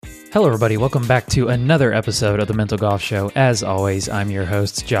Hello, everybody. Welcome back to another episode of the Mental Golf Show. As always, I'm your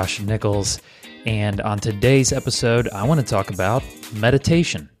host, Josh Nichols. And on today's episode, I want to talk about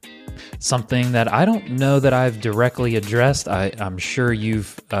meditation. Something that I don't know that I've directly addressed. I'm sure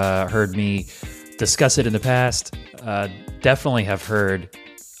you've heard me discuss it in the past. Definitely have heard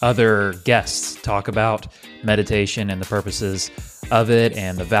other guests talk about meditation and the purposes of it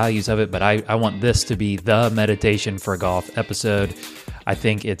and the values of it. But I want this to be the meditation for golf episode. I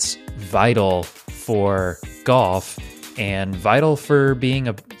think it's vital for golf and vital for being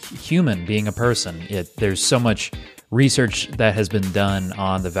a human, being a person. There's so much research that has been done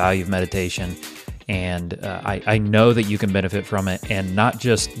on the value of meditation, and I know that you can benefit from it, and not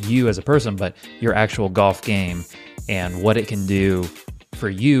just you as a person, but your actual golf game and what it can do for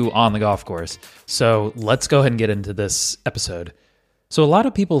you on the golf course. So let's go ahead and get into this episode. So a lot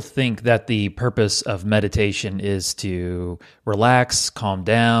of people think that the purpose of meditation is to relax, calm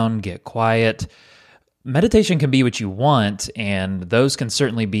down, get quiet. Meditation can be what you want, and those can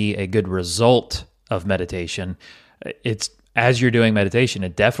certainly be a good result of meditation. As you're doing meditation,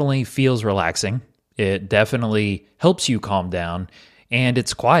 it definitely feels relaxing. It definitely helps you calm down, and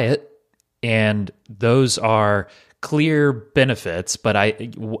it's quiet, and those are clear benefits, but I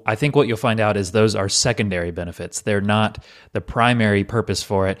think what you'll find out is those are secondary benefits. They're not the primary purpose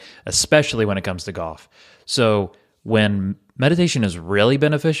for it, especially when it comes to golf. So when meditation is really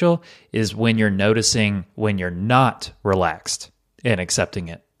beneficial is when you're noticing when you're not relaxed and accepting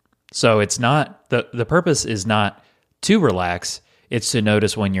it. So it's not, the purpose is not to relax, it's to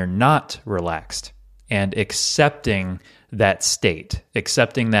notice when you're not relaxed and accepting that state,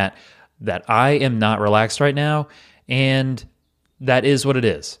 accepting that I am not relaxed right now, and that is what it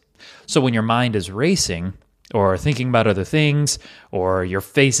is. So when your mind is racing or thinking about other things, or your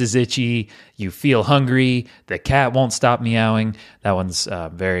face is itchy, you feel hungry, the cat won't stop meowing, that one's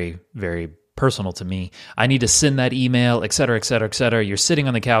very, very personal to me. I need to send that email, et cetera, et cetera, et cetera. You're sitting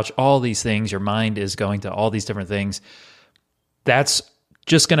on the couch, all these things, your mind is going to all these different things. That's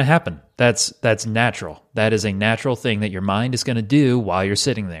just going to happen. That's natural. That is a natural thing that your mind is going to do while you're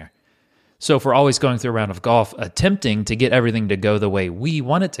sitting there. So if we're always going through a round of golf, attempting to get everything to go the way we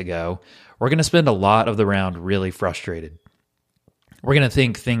want it to go, we're going to spend a lot of the round really frustrated. We're going to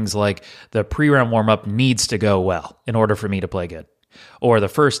think things like the pre-round warm-up needs to go well in order for me to play good. Or the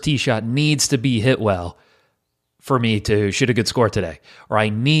first tee shot needs to be hit well for me to shoot a good score today. Or I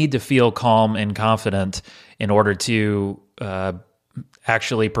need to feel calm and confident in order to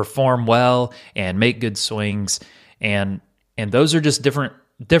actually perform well and make good swings. And those are just different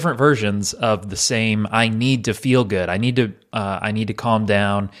versions of the same. I need to feel good. I need to calm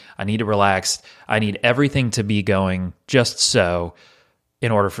down. I need to relax. I need everything to be going just so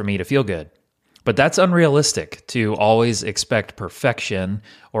in order for me to feel good. But that's unrealistic to always expect perfection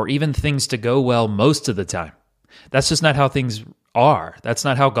or even things to go well most of the time. That's just not how things are. That's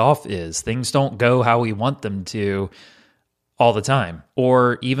not how golf is. Things don't go how we want them to all the time,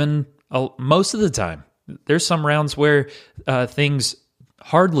 or even most of the time. There's some rounds where things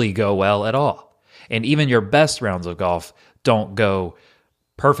hardly go well at all. And even your best rounds of golf don't go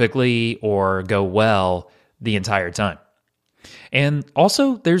perfectly or go well the entire time. And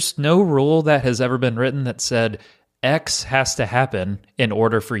also, there's no rule that has ever been written that said X has to happen in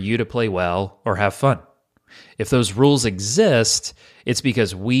order for you to play well or have fun. If those rules exist, it's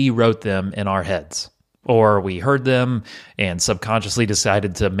because we wrote them in our heads, or we heard them and subconsciously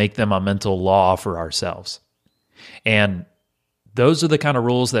decided to make them a mental law for ourselves. And those are the kind of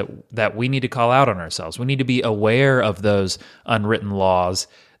rules that we need to call out on ourselves. We need to be aware of those unwritten laws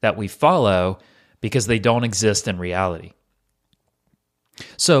that we follow because they don't exist in reality.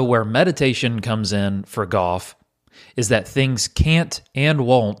 So where meditation comes in for golf is that things can't and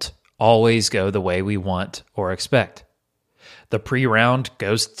won't always go the way we want or expect. The pre-round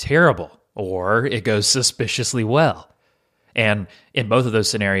goes terrible, or it goes suspiciously well. And in both of those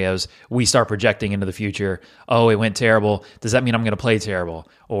scenarios, we start projecting into the future. Oh, it went terrible. Does that mean I'm going to play terrible?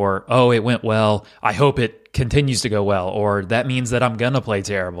 Or, oh, it went well. I hope it continues to go well. Or that means that I'm going to play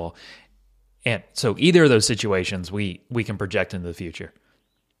terrible. And so either of those situations, we can project into the future.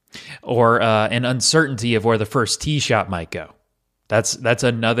 Or an uncertainty of where the first tee shot might go. That's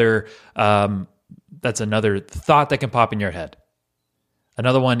another thought that can pop in your head.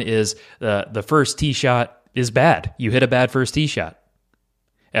 Another one is the first tee shot is bad. You hit a bad first tee shot.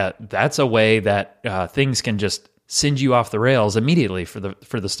 That's a way that things can just send you off the rails immediately for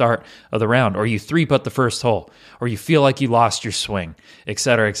the start of the round, or you three-putt the first hole, or you feel like you lost your swing, et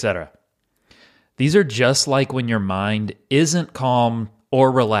cetera, et cetera. These are just like when your mind isn't calm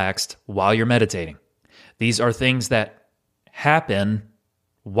or relaxed while you're meditating. These are things that happen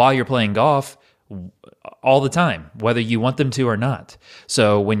while you're playing golf all the time, whether you want them to or not.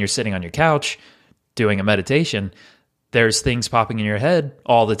 So when you're sitting on your couch doing a meditation, there's things popping in your head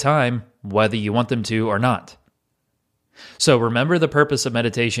all the time, whether you want them to or not. So remember, the purpose of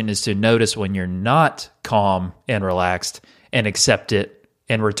meditation is to notice when you're not calm and relaxed and accept it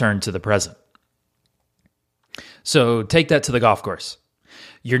and return to the present. So take that to the golf course.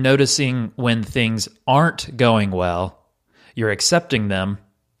 You're noticing when things aren't going well, you're accepting them,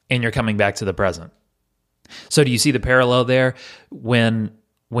 and you're coming back to the present. So do you see the parallel there? When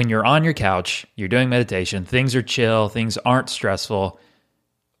you're on your couch, you're doing meditation, things are chill, things aren't stressful,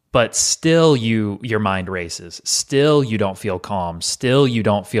 but still your mind races. Still you don't feel calm. Still you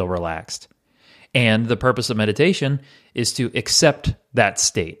don't feel relaxed. And the purpose of meditation is to accept that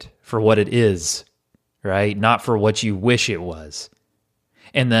state for what it is, right? Not for what you wish it was.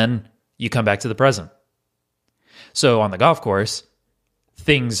 And then you come back to the present. So on the golf course,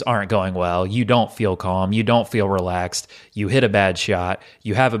 things aren't going well. You don't feel calm. You don't feel relaxed. You hit a bad shot.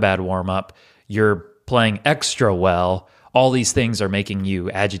 You have a bad warm-up. You're playing extra well. All these things are making you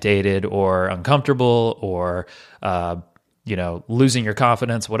agitated or uncomfortable or, losing your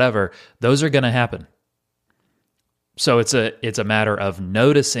confidence, whatever. Those are going to happen. So it's a matter of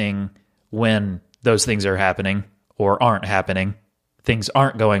noticing when those things are happening or aren't happening, things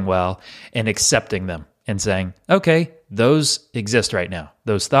aren't going well, and accepting them and saying, okay, those exist right now.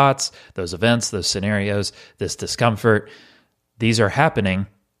 Those thoughts, those events, those scenarios, this discomfort, these are happening,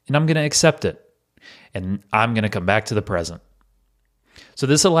 and I'm going to accept it. And I'm going to come back to the present. So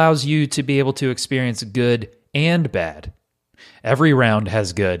this allows you to be able to experience good and bad. Every round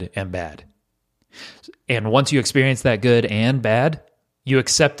has good and bad. And once you experience that good and bad, you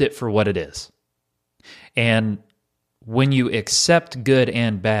accept it for what it is. And when you accept good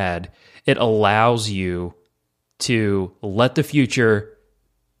and bad, it allows you to let the future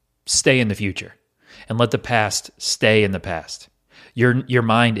stay in the future and let the past stay in the past. Your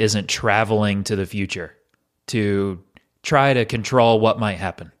mind isn't traveling to the future to try to control what might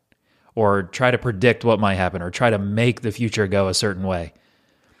happen or try to predict what might happen or try to make the future go a certain way.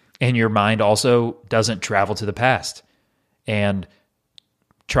 And your mind also doesn't travel to the past and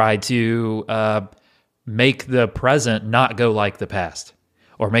try to make the present not go like the past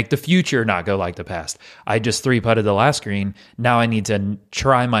or make the future not go like the past. I just three-putted the last green. Now I need to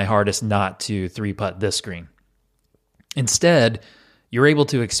try my hardest not to three-putt this green. Instead, you're able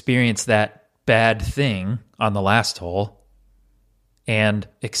to experience that bad thing on the last hole and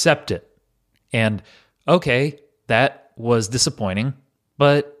accept it. And, okay, that was disappointing,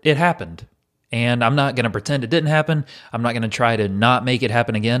 but it happened. And I'm not going to pretend it didn't happen. I'm not going to try to not make it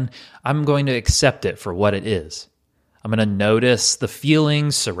happen again. I'm going to accept it for what it is. I'm going to notice the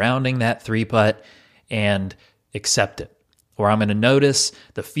feelings surrounding that three-putt and accept it. Or I'm going to notice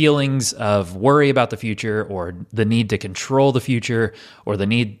the feelings of worry about the future or the need to control the future or the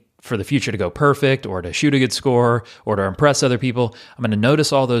need for the future to go perfect or to shoot a good score or to impress other people. I'm going to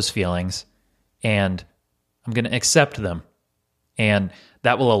notice all those feelings and I'm going to accept them. And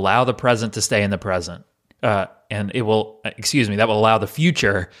that will allow the present to stay in the present. That will allow the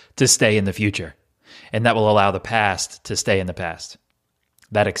future to stay in the future. And that will allow the past to stay in the past.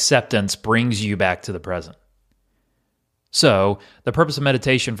 That acceptance brings you back to the present. So, the purpose of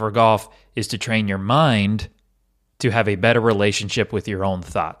meditation for golf is to train your mind to have a better relationship with your own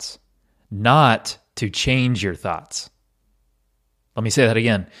thoughts, not to change your thoughts. Let me say that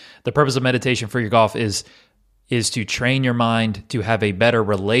again. The purpose of meditation for your golf is to train your mind to have a better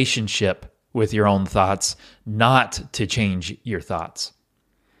relationship with your own thoughts, not to change your thoughts.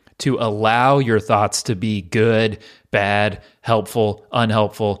 To allow your thoughts to be good, bad, helpful,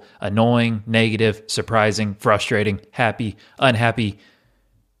 unhelpful, annoying, negative, surprising, frustrating, happy, unhappy,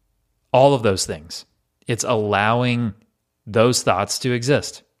 all of those things. It's allowing those thoughts to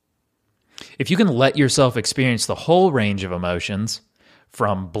exist. If you can let yourself experience the whole range of emotions,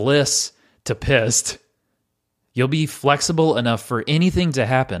 from bliss to pissed, you'll be flexible enough for anything to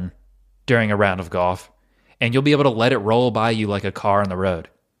happen during a round of golf, and you'll be able to let it roll by you like a car on the road.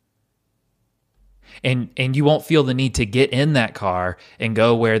 And you won't feel the need to get in that car and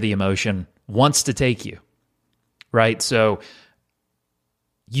go where the emotion wants to take you, right? So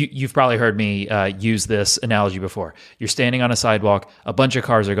you've probably heard me use this analogy before. You're standing on a sidewalk, a bunch of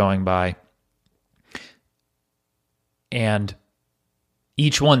cars are going by, and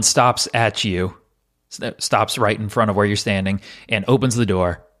each one stops at you, stops right in front of where you're standing, and opens the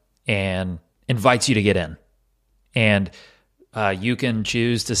door and invites you to get in. And you can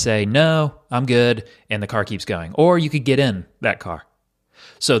choose to say, no, I'm good, and the car keeps going. Or you could get in that car.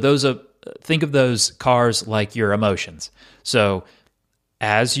 So think of those cars like your emotions. So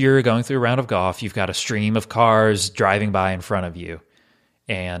as you're going through a round of golf, you've got a stream of cars driving by in front of you.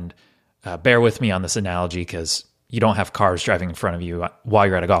 And bear with me on this analogy because you don't have cars driving in front of you while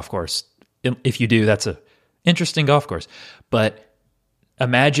you're at a golf course. If you do, that's a interesting golf course. But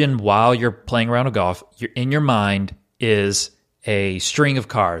imagine while you're playing around a golf, in your mind is a string of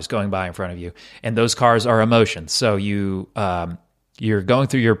cars going by in front of you, and those cars are emotions. So you're going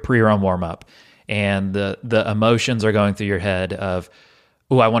through your pre-run warm-up, and the emotions are going through your head of,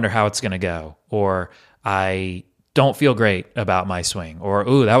 "Ooh, I wonder how it's going to go," or "I don't feel great about my swing," or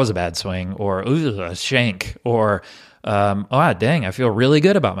 "Ooh, that was a bad swing," or "Ooh, a shank," or dang, I feel really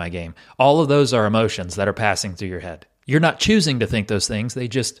good about my game." All of those are emotions that are passing through your head. You're not choosing to think those things; they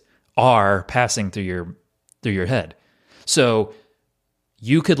just are passing through your head. So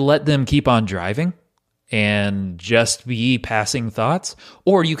you could let them keep on driving and just be passing thoughts,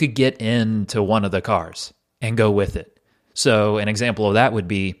 or you could get into one of the cars and go with it. So an example of that would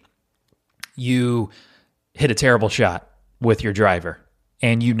be you hit a terrible shot with your driver,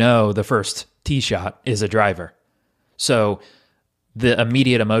 and you know the first tee shot is a driver. So the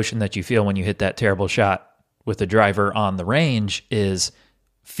immediate emotion that you feel when you hit that terrible shot with the driver on the range is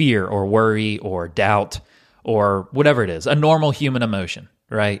fear or worry or doubt or whatever it is, a normal human emotion,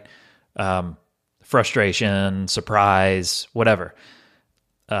 right? Frustration, surprise, whatever.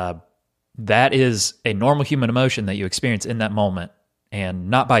 That is a normal human emotion that you experience in that moment, and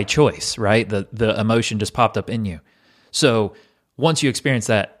not by choice, right? The emotion just popped up in you. So once you experience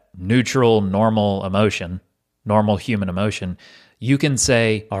that neutral, normal emotion, normal human emotion, you can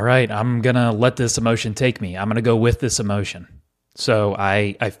say, all right, I'm going to let this emotion take me. I'm going to go with this emotion. So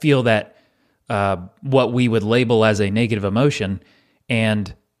I feel that what we would label as a negative emotion,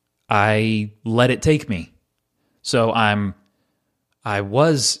 and I let it take me. So I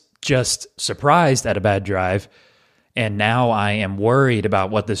was just surprised at a bad drive, and now I am worried about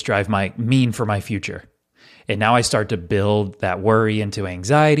what this drive might mean for my future. And now I start to build that worry into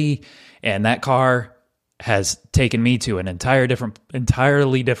anxiety, and that car has taken me to an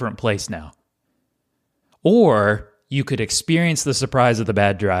entirely different place now. Or you could experience the surprise of the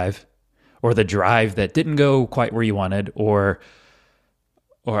bad drive, or the drive that didn't go quite where you wanted, or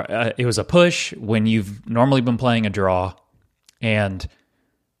it was a push when you've normally been playing a draw, and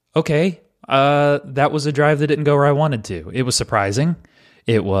okay, that was a drive that didn't go where I wanted to. It was surprising.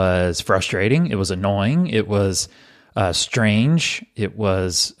 It was frustrating. It was annoying. It was strange. It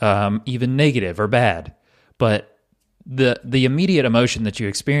was even negative or bad. But the immediate emotion that you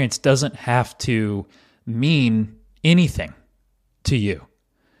experience doesn't have to mean anything to you.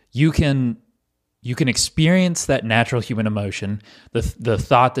 You can experience that natural human emotion, the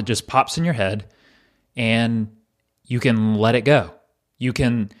thought that just pops in your head, and you can let it go. You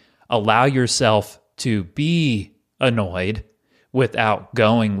can allow yourself to be annoyed without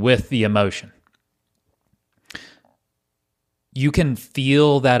going with the emotion. You can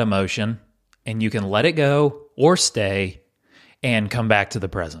feel that emotion, and you can let it go or stay and come back to the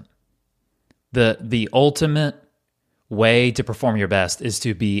present. The ultimate way to perform your best is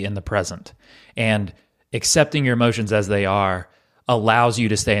to be in the present. And accepting your emotions as they are allows you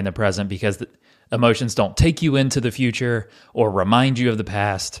to stay in the present, because the emotions don't take you into the future or remind you of the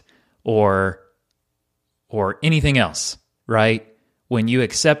past or anything else, right? When you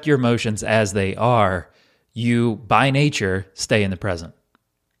accept your emotions as they are, you by nature stay in the present.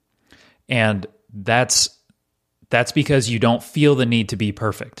 And that's because you don't feel the need to be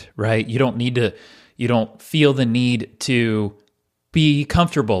perfect, right? You don't feel the need to be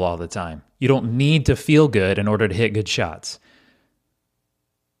comfortable all the time. You don't need to feel good in order to hit good shots.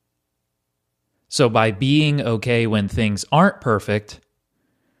 So by being okay when things aren't perfect,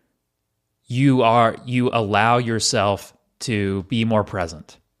 you allow yourself to be more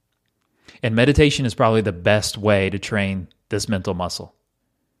present. And meditation is probably the best way to train this mental muscle.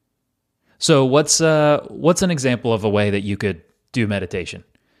 So what's an example of a way that you could do meditation?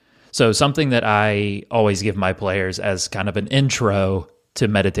 So something that I always give my players as kind of an intro to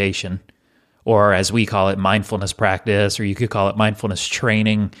meditation, or as we call it, mindfulness practice, or you could call it mindfulness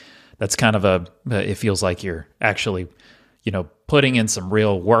training. That's kind of it feels like you're actually, putting in some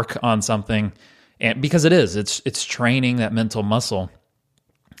real work on something. And because it's training that mental muscle.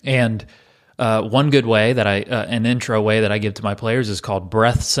 And one good way that an intro way that I give to my players is called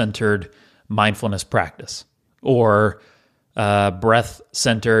breath-centered mindfulness practice, or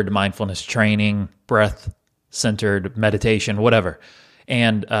breath-centered mindfulness training, breath-centered meditation, whatever.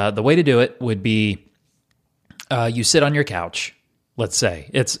 And the way to do it would be you sit on your couch, let's say.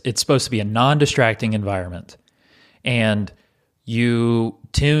 It's supposed to be a non-distracting environment, and you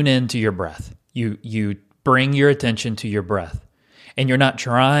tune into your breath. You bring your attention to your breath. and you're not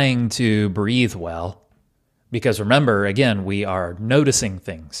trying to breathe well. Because remember, again, we are noticing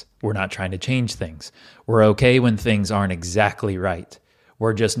things. We're not trying to change things. We're okay when things aren't exactly right.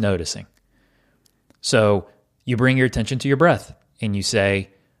 We're just noticing. So you bring your attention to your breath and you say,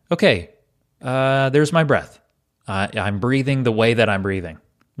 okay, there's my breath. I'm breathing the way that I'm breathing.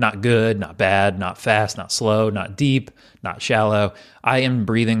 Not good, not bad, not fast, not slow, not deep, not shallow. I am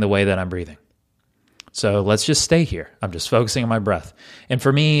breathing the way that I'm breathing. So let's just stay here. I'm just focusing on my breath. And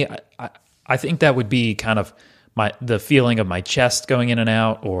for me, I think that would be kind of the feeling of my chest going in and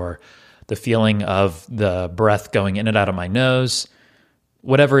out, or the feeling of the breath going in and out of my nose,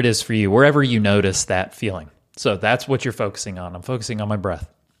 whatever it is for you, wherever you notice that feeling. So that's what you're focusing on. I'm focusing on my breath.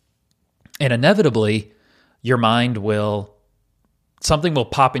 And inevitably, your mind something will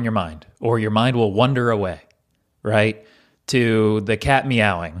pop in your mind, or your mind will wander away, right? To the cat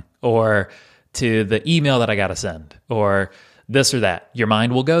meowing, or to the email that I got to send, or this or that. Your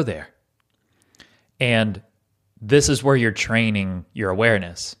mind will go there. And this is where you're training your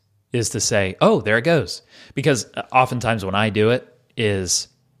awareness, is to say, oh, there it goes. Because oftentimes when I do it is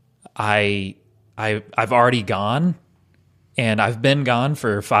I've already gone, and I've been gone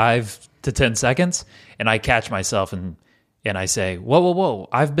for 5 to 10 seconds, and I catch myself and I say, whoa,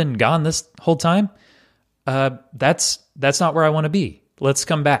 I've been gone this whole time? That's not where I want to be. Let's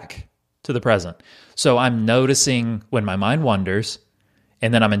come back to the present. So I'm noticing when my mind wanders,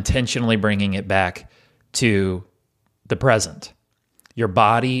 and then I'm intentionally bringing it back to the present. Your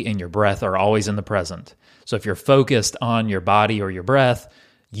body and your breath are always in the present. So if you're focused on your body or your breath,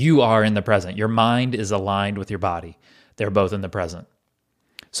 you are in the present. Your mind is aligned with your body. They're both in the present.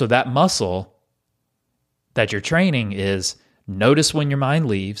 So that muscle that you're training is notice when your mind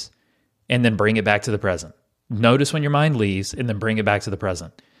leaves and then bring it back to the present. Notice when your mind leaves and then bring it back to the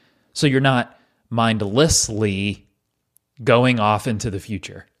present. So you're not mindlessly going off into the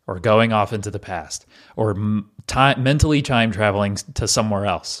future or going off into the past or mentally time traveling to somewhere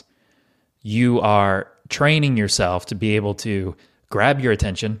else. You are training yourself to be able to grab your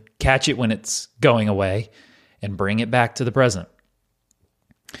attention, catch it when it's going away, and bring it back to the present.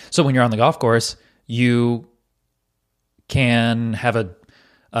 So when you're on the golf course, you can have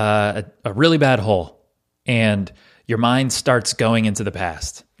a really bad hole, and your mind starts going into the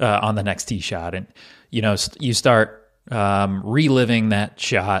past on the next tee shot, and you start reliving that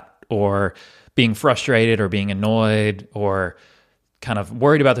shot, or being frustrated, or being annoyed, or kind of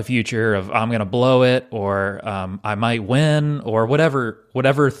worried about the future of I'm going to blow it, or I might win, or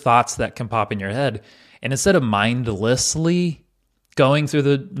whatever thoughts that can pop in your head. And instead of mindlessly going through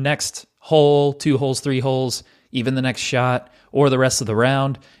the next hole, 2 holes, 3 holes, even the next shot, or the rest of the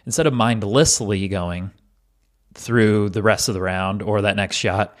round, instead of mindlessly going through the rest of the round or that next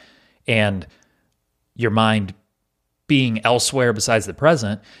shot, and your mind being elsewhere besides the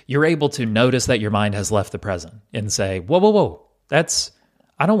present, you're able to notice that your mind has left the present and say, whoa,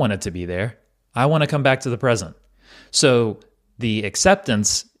 I don't want it to be there. I want to come back to the present. So the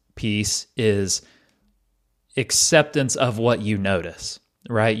acceptance piece is acceptance of what you notice,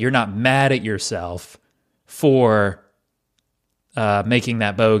 right? You're not mad at yourself for making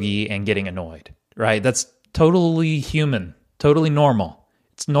that bogey and getting annoyed, right? That's totally human, totally normal.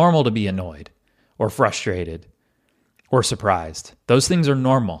 It's normal to be annoyed or frustrated or surprised. Those things are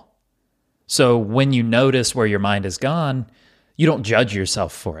normal. So when you notice where your mind has gone, you don't judge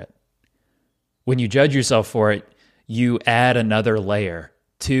yourself for it. When you judge yourself for it, you add another layer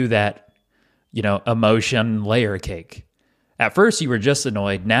to that, emotion layer cake. At first, you were just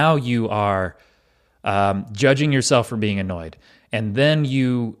annoyed. Now you are judging yourself for being annoyed. And then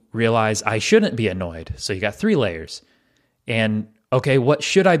you realize, I shouldn't be annoyed. So you got 3 layers. And, okay, what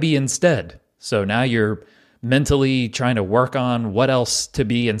should I be instead? So now you're mentally trying to work on what else to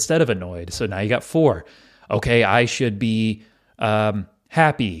be instead of annoyed. So now you got 4. Okay, I should be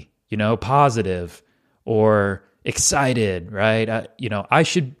happy, positive, or excited, right? I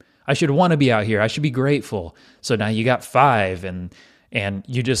should want to be out here. I should be grateful. So now you got 5, and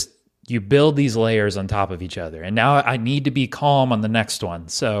you build these layers on top of each other. And now I need to be calm on the next one.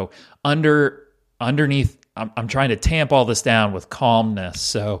 So underneath, I'm trying to tamp all this down with calmness.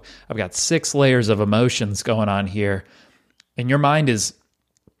 So I've got 6 layers of emotions going on here, and your mind is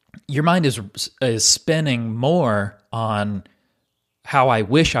spinning more on how I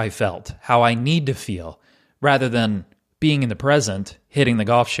wish I felt, how I need to feel, rather than being in the present, hitting the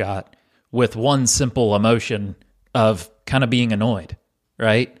golf shot with one simple emotion of kind of being annoyed,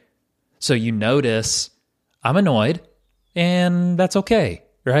 right? So you notice I'm annoyed, and that's okay,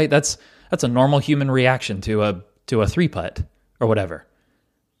 right? That's a normal human reaction to a 3-putt or whatever.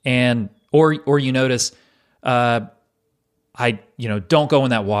 And or you notice don't go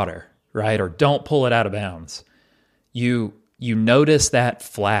in that water, right? Or don't pull it out of bounds. You notice that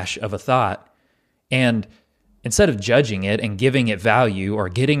flash of a thought, and instead of judging it and giving it value or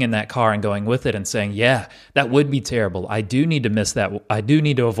getting in that car and going with it and saying, yeah, that would be terrible. I do need to miss that. I do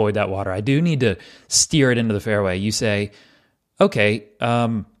need to avoid that water. I do need to steer it into the fairway. You say, okay,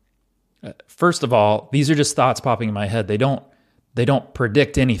 first of all, these are just thoughts popping in my head. They don't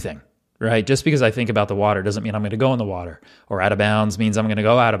predict anything, right? Just because I think about the water doesn't mean I'm going to go in the water, or out of bounds means I'm going to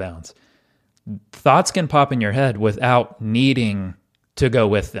go out of bounds. Thoughts can pop in your head without needing to go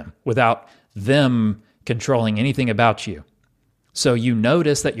with them, without them controlling anything about you. So you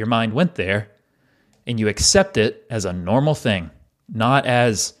notice that your mind went there and you accept it as a normal thing, not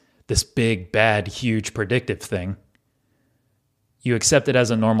as this big, bad, huge predictive thing. You accept it as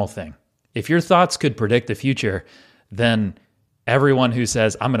a normal thing. If your thoughts could predict the future, then everyone who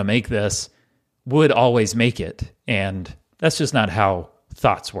says, I'm going to make this, would always make it. And that's just not how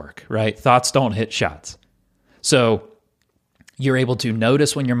thoughts work, right? Thoughts don't hit shots. So you're able to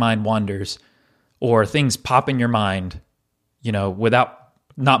notice when your mind wanders or things pop in your mind,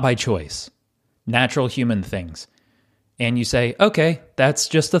 not by choice, natural human things. And you say, okay, that's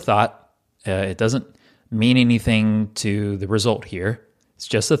just a thought. It doesn't mean anything to the result here. It's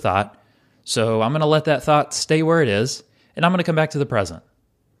just a thought. So I'm going to let that thought stay where it is, and I'm going to come back to the present.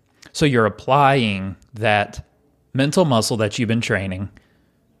 So you're applying that mental muscle that you've been training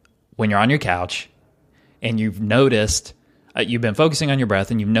when you're on your couch, and you've noticed, you've been focusing on your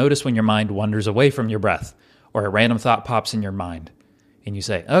breath, and you've noticed when your mind wanders away from your breath, or a random thought pops in your mind, and you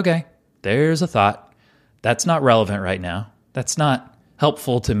say, okay, there's a thought. That's not relevant right now. That's not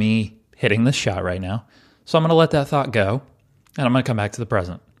helpful to me hitting this shot right now. So I'm going to let that thought go, and I'm going to come back to the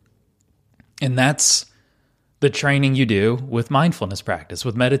present. And that's the training you do with mindfulness practice,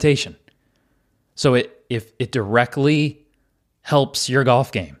 with meditation. So it directly helps your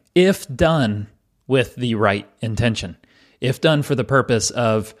golf game, if done with the right intention, if done for the purpose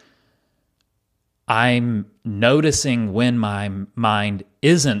of, I'm noticing when my mind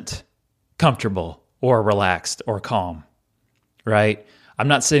isn't comfortable or relaxed or calm, right? I'm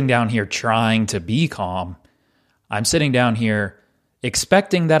not sitting down here trying to be calm. I'm sitting down here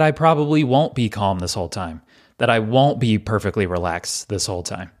expecting that I probably won't be calm this whole time, that I won't be perfectly relaxed this whole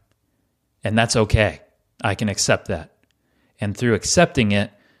time. And that's okay. I can accept that. And through accepting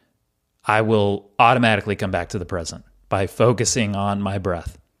it, I will automatically come back to the present by focusing on my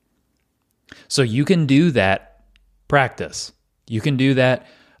breath. So you can do that practice. You can do that.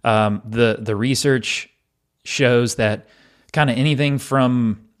 The research shows that kind of anything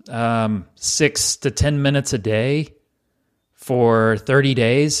from 6 to 10 minutes a day for 30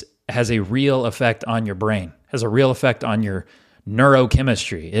 days has a real effect on your brain, has a real effect on your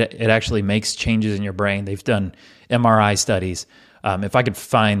neurochemistry. It actually makes changes in your brain. They've done MRI studies. If I could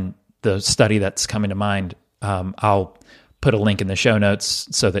find the study that's coming to mind, I'll put a link in the show notes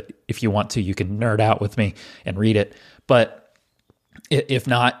so that if you want to, you can nerd out with me and read it. But if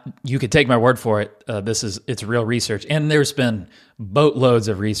not, you could take my word for it. It's real research. And there's been boatloads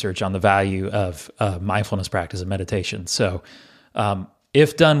of research on the value of mindfulness practice and meditation. So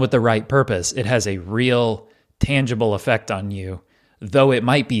if done with the right purpose, it has a real tangible effect on you. Though it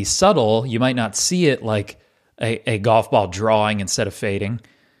might be subtle, you might not see it like a golf ball drawing instead of fading.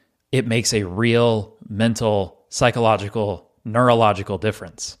 It makes a real mental, psychological, neurological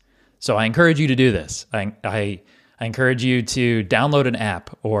difference. So I encourage you to do this. I encourage you to download an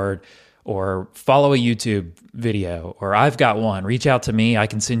app or follow a YouTube video, or I've got one. Reach out to me. I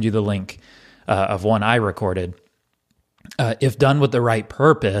can send you the link of one I recorded. If done with the right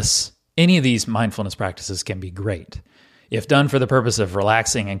purpose, any of these mindfulness practices can be great. If done for the purpose of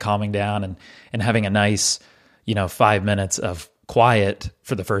relaxing and calming down and having a nice, 5 minutes of quiet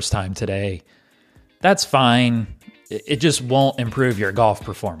for the first time today, that's fine. It just won't improve your golf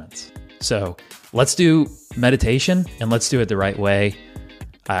performance. So let's do meditation and let's do it the right way.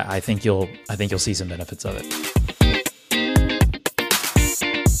 I think you'll see some benefits of it.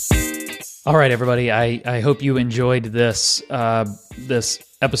 All right, everybody. I hope you enjoyed this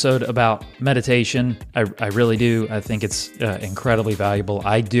episode about meditation. I really do. I think it's incredibly valuable.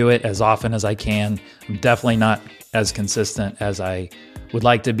 I do it as often as I can. I'm definitely not as consistent as I would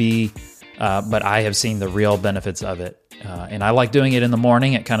like to be, but I have seen the real benefits of it. And I like doing it in the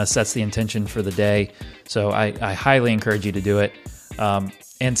morning. It kind of sets the intention for the day. So I highly encourage you to do it.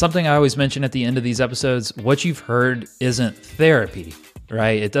 And something I always mention at the end of these episodes, what you've heard isn't therapy,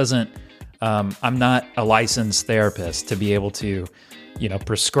 right? It doesn't, I'm not a licensed therapist to be able to,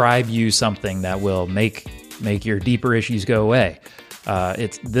 prescribe you something that will make your deeper issues go away.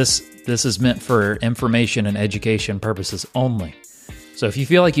 This is meant for information and education purposes only. So if you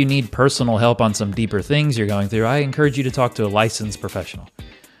feel like you need personal help on some deeper things you're going through, I encourage you to talk to a licensed professional.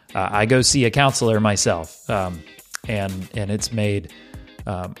 I go see a counselor myself, and it's made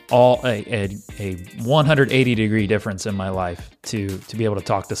a 180-degree difference in my life to be able to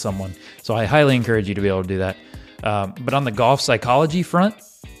talk to someone. So I highly encourage you to be able to do that. But on the golf psychology front,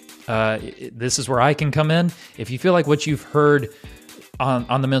 this is where I can come in. If you feel like what you've heard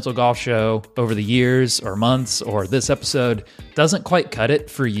on the Mental Golf Show over the years or months or this episode doesn't quite cut it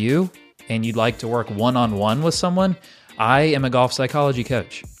for you and you'd like to work one-on-one with someone, I am a golf psychology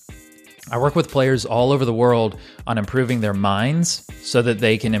coach. I work with players all over the world on improving their minds so that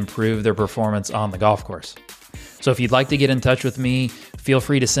they can improve their performance on the golf course. So if you'd like to get in touch with me, feel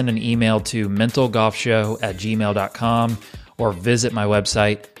free to send an email to mentalgolfshow@gmail.com or visit my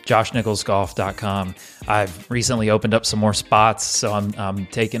website, joshnicholsgolf.com. I've recently opened up some more spots, so I'm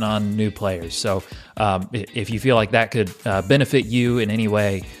taking on new players. So if you feel like that could benefit you in any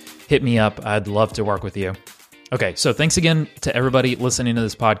way, hit me up. I'd love to work with you. Okay, so thanks again to everybody listening to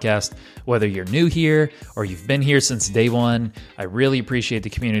this podcast, whether you're new here or you've been here since day one. I really appreciate the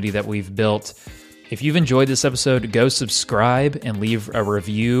community that we've built. If you've enjoyed this episode, go subscribe and leave a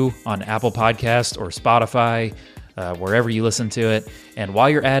review on Apple Podcast or Spotify, wherever you listen to it. And while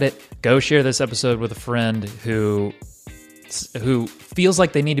you're at it, go share this episode with a friend who feels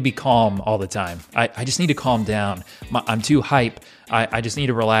like they need to be calm all the time. I just need to calm down. I'm too hype. I just need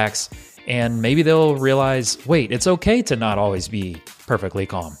to relax. And maybe they'll realize, wait, it's okay to not always be perfectly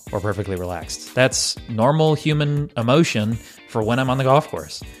calm or perfectly relaxed. That's normal human emotion for when I'm on the golf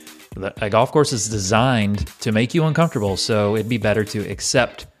course. A golf course is designed to make you uncomfortable, so it'd be better to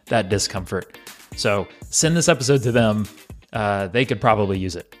accept that discomfort. So send this episode to them. They could probably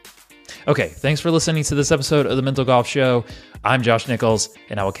use it. Okay, thanks for listening to this episode of The Mental Golf Show. I'm Josh Nichols,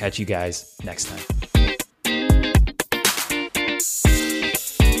 and I will catch you guys next time.